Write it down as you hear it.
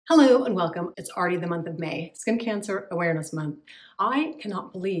Hello and welcome. It's already the month of May, Skin Cancer Awareness Month. I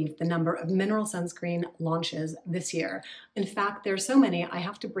cannot believe the number of mineral sunscreen launches this year. In fact, there are so many, I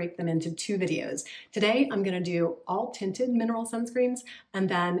have to break them into two videos. Today, I'm going to do all tinted mineral sunscreens, and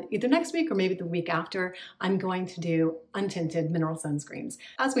then either next week or maybe the week after, I'm going to do untinted mineral sunscreens.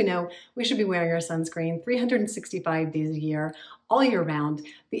 As we know, we should be wearing our sunscreen 365 days a year, all year round.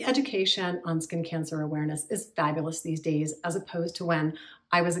 The education on skin cancer awareness is fabulous these days, as opposed to when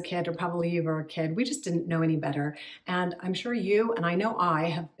I was a kid, or probably you were a kid. We just didn't know any better. And I'm sure you, and I know I,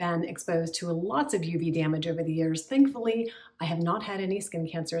 have been exposed to lots of UV damage over the years. Thankfully, I have not had any skin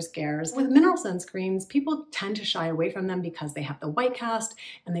cancer scares. With mineral sunscreens, people tend to shy away from them because they have the white cast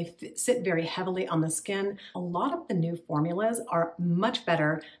and they sit very heavily on the skin. A lot of the new formulas are much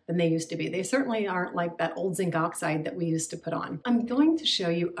better than they used to be. They certainly aren't like that old zinc oxide that we used to put on. I'm going to show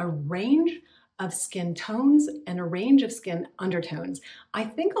you a range of skin tones and a range of skin undertones. I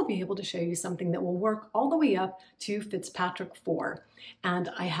think I'll be able to show you something that will work all the way up to Fitzpatrick 4. And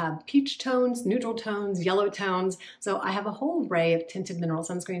I have peach tones, neutral tones, yellow tones. So I have a whole array of tinted mineral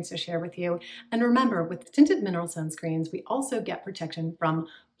sunscreens to share with you. And remember, with tinted mineral sunscreens, we also get protection from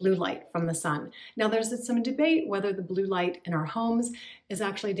blue light from the sun. Now there's some debate whether the blue light in our homes is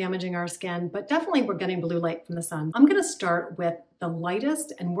actually damaging our skin, but definitely we're getting blue light from the sun. I'm gonna start with the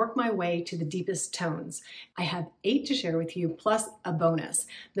lightest and work my way to the deepest tones. I have 8 to share with you, plus a bonus.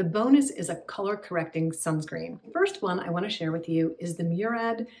 The bonus is a color correcting sunscreen. The first one I wanna share with you is the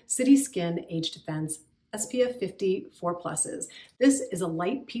Murad City Skin Age Defense SPF 50 4+. This is a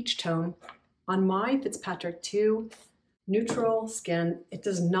light peach tone on my Fitzpatrick 2 neutral skin. It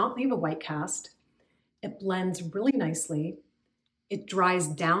does not leave a white cast. It blends really nicely. It dries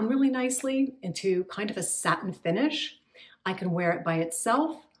down really nicely into kind of a satin finish. I can wear it by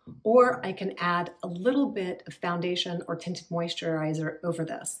itself, or I can add a little bit of foundation or tinted moisturizer over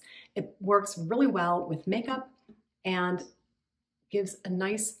this. It works really well with makeup and gives a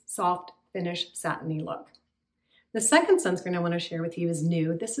nice, soft, finish, satiny look. The second sunscreen I want to share with you is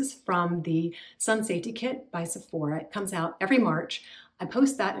new. This is from the Sun Safety Kit by Sephora. It comes out every March. I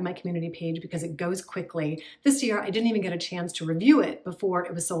post that in my community page because it goes quickly. This year, I didn't even get a chance to review it before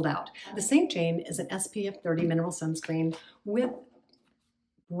it was sold out. The St. Jane is an SPF 30 mineral sunscreen with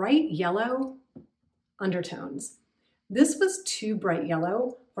bright yellow undertones. This was too bright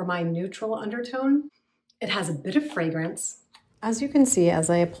yellow for my neutral undertone. It has a bit of fragrance. As you can see, as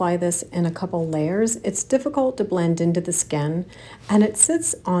I apply this in a couple layers, it's difficult to blend into the skin, and it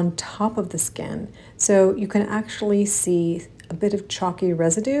sits on top of the skin. So you can actually see a bit of chalky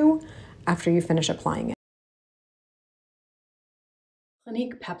residue after you finish applying it.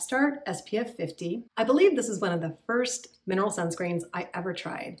 Clinique Pep Start SPF 50. I believe this is one of the first mineral sunscreens I ever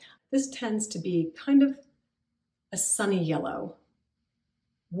tried. This tends to be kind of a sunny yellow,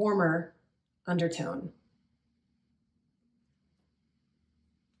 warmer undertone.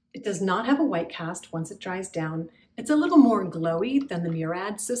 It does not have a white cast once it dries down. It's a little more glowy than the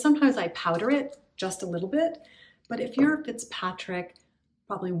Murad, so sometimes I powder it just a little bit. But if you're Fitzpatrick,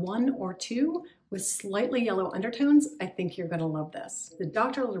 probably 1 or 2 with slightly yellow undertones, I think you're gonna love this. The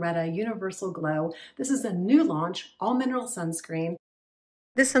Dr. Loretta Universal Glow. This is a new launch, all mineral sunscreen.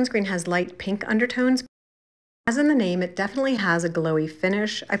 This sunscreen has light pink undertones. As in the name, it definitely has a glowy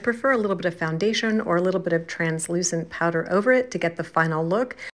finish. I prefer a little bit of foundation or a little bit of translucent powder over it to get the final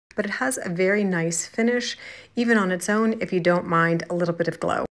look. But it has a very nice finish, even on its own, if you don't mind a little bit of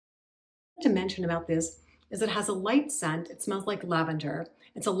glow. To mention about this is it has a light scent. It smells like lavender.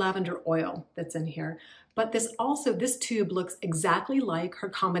 It's a lavender oil that's in here. But this tube looks exactly like her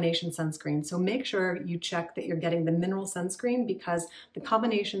combination sunscreen. So make sure you check that you're getting the mineral sunscreen, because the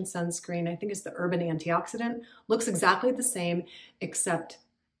combination sunscreen, I think it's the Urban Antioxidant, looks exactly the same, except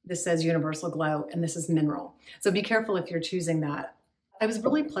this says Universal Glow and this is mineral. So be careful if you're choosing that. I was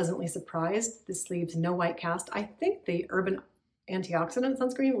really pleasantly surprised. This leaves no white cast. I think the Urban Antioxidant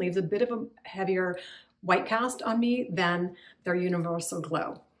sunscreen leaves a bit of a heavier white cast on me than their Universal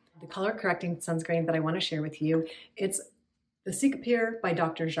Glow. The color correcting sunscreen that I want to share with you, it's the Cicapair by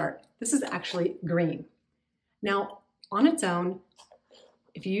Dr. Jart. This is actually green. Now, on its own,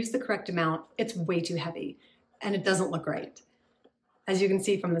 if you use the correct amount, it's way too heavy and it doesn't look right, as you can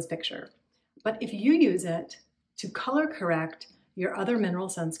see from this picture. But if you use it to color correct your other mineral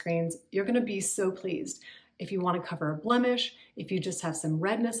sunscreens, you're gonna be so pleased. If you wanna cover a blemish, if you just have some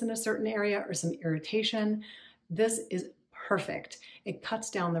redness in a certain area or some irritation, this is perfect. It cuts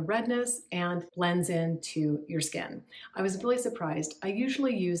down the redness and blends into your skin. I was really surprised. I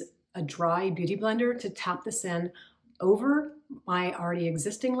usually use a dry beauty blender to tap this in over my already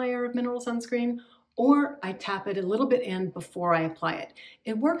existing layer of mineral sunscreen, or I tap it a little bit in before I apply it.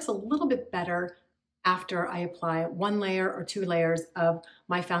 It works a little bit better after I apply 1 layer or 2 layers of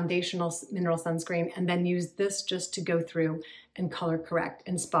my foundational mineral sunscreen and then use this just to go through and color correct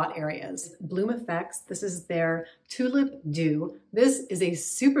and spot areas. Bloom Effects, this is their Tulip Dew. This is a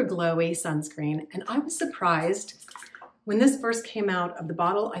super glowy sunscreen, and I was surprised when this first came out of the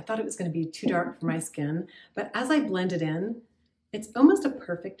bottle. I thought it was going to be too dark for my skin, but as I blend it in, it's almost a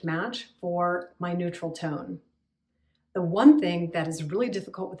perfect match for my neutral tone. The one thing that is really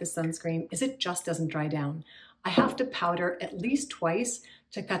difficult with this sunscreen is it just doesn't dry down. I have to powder at least twice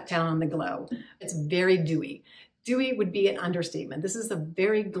to cut down on the glow. It's very dewy. Dewy would be an understatement. This is a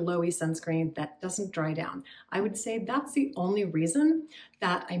very glowy sunscreen that doesn't dry down. I would say that's the only reason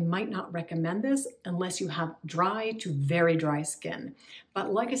that I might not recommend this unless you have dry to very dry skin.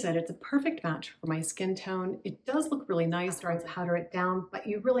 But like I said, it's a perfect match for my skin tone. It does look really nice trying to powder it down, but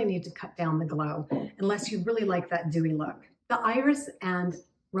you really need to cut down the glow unless you really like that dewy look. The Iris and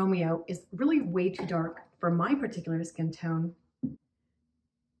Romeo is really way too dark for my particular skin tone.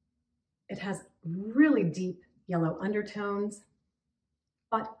 It has really deep yellow undertones,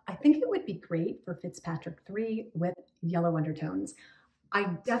 but I think it would be great for Fitzpatrick 3 with yellow undertones. I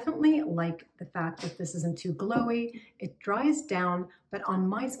definitely like the fact that this isn't too glowy. It dries down, but on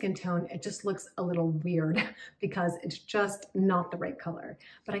my skin tone, it just looks a little weird because it's just not the right color.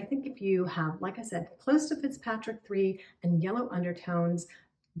 But I think if you have, like I said, close to Fitzpatrick 3 and yellow undertones,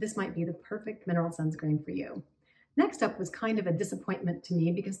 this might be the perfect mineral sunscreen for you. Next up was kind of a disappointment to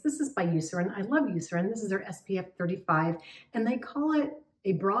me because this is by Eucerin. I love Eucerin. This is their SPF 35, and they call it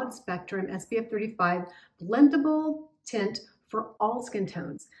a broad spectrum SPF 35 blendable tint for all skin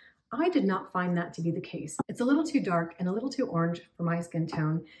tones. I did not find that to be the case. It's a little too dark and a little too orange for my skin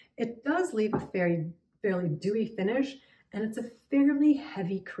tone. It does leave a fairly dewy finish, and it's a fairly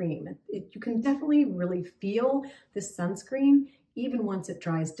heavy cream. You can definitely really feel this sunscreen even once it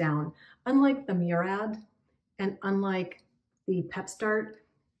dries down. Unlike the Murad, and unlike the Pep Start,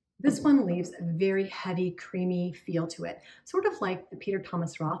 this one leaves a very heavy, creamy feel to it. Sort of like the Peter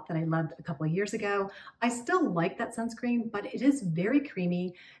Thomas Roth that I loved a couple of years ago. I still like that sunscreen, but it is very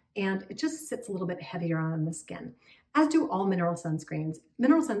creamy and it just sits a little bit heavier on the skin, as do all mineral sunscreens.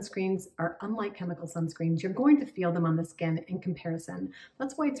 Mineral sunscreens are unlike chemical sunscreens. You're going to feel them on the skin in comparison.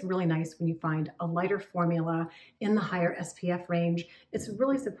 That's why it's really nice when you find a lighter formula in the higher SPF range. It's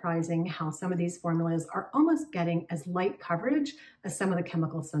really surprising how some of these formulas are almost getting as light coverage as some of the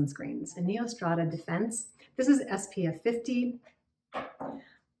chemical sunscreens. The Neostrata Defense, this is SPF 50.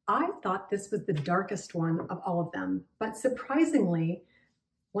 I thought this was the darkest one of all of them, but surprisingly,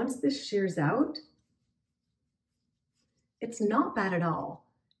 once this shears out, it's not bad at all.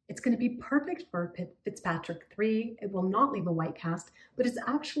 It's going to be perfect for Fitzpatrick 3. It will not leave a white cast, but it's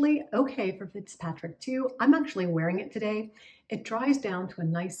actually okay for Fitzpatrick 2. I'm actually wearing it today. It dries down to a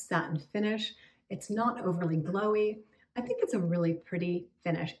nice satin finish. It's not overly glowy. I think it's a really pretty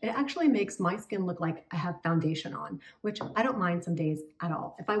finish. It actually makes my skin look like I have foundation on, which I don't mind some days at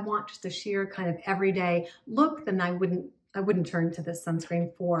all. If I want just a sheer kind of everyday look, then I wouldn't turn to this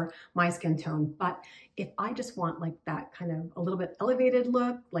sunscreen for my skin tone. But if I just want like that kind of a little bit elevated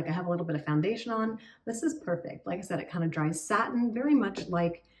look, like I have a little bit of foundation on, this is perfect. Like I said, it kind of dries satin, very much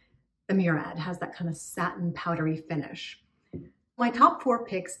like the Murad has that kind of satin powdery finish. My top 4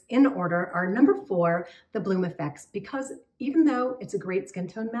 picks in order are number 4, the Bloom Effects, because even though it's a great skin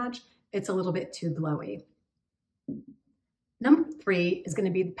tone match, it's a little bit too glowy. Number 3 is going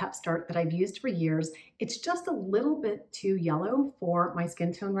to be the Pep Start that I've used for years. It's just a little bit too yellow for my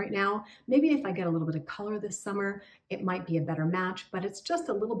skin tone right now. Maybe if I get a little bit of color this summer, it might be a better match, but it's just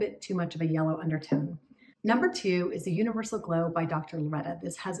a little bit too much of a yellow undertone. Number 2 is the Universal Glow by Dr. Loretta.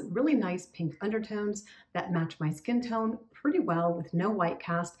 This has really nice pink undertones that match my skin tone pretty well with no white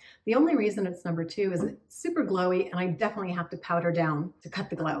cast. The only reason it's number 2 is it's super glowy and I definitely have to powder down to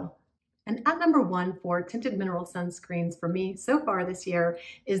cut the glow. And at number 1 for tinted mineral sunscreens for me so far this year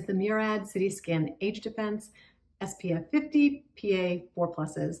is the Murad City Skin Age Defense SPF 50 PA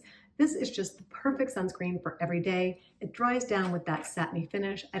 4+. This is just the perfect sunscreen for every day. It dries down with that satiny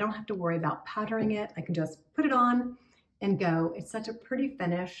finish. I don't have to worry about powdering it. I can just put it on and go. It's such a pretty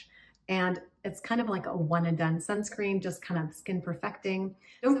finish, and it's kind of like a one and done sunscreen, just kind of skin perfecting.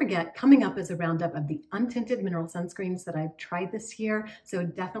 Don't forget, coming up is a roundup of the untinted mineral sunscreens that I've tried this year. So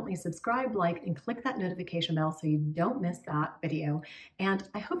definitely subscribe, like, and click that notification bell so you don't miss that video. And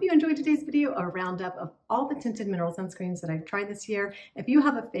I hope you enjoyed today's video, a roundup of all the tinted mineral sunscreens that I've tried this year. If you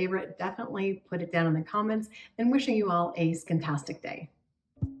have a favorite, definitely put it down in the comments, and wishing you all a skintastic day.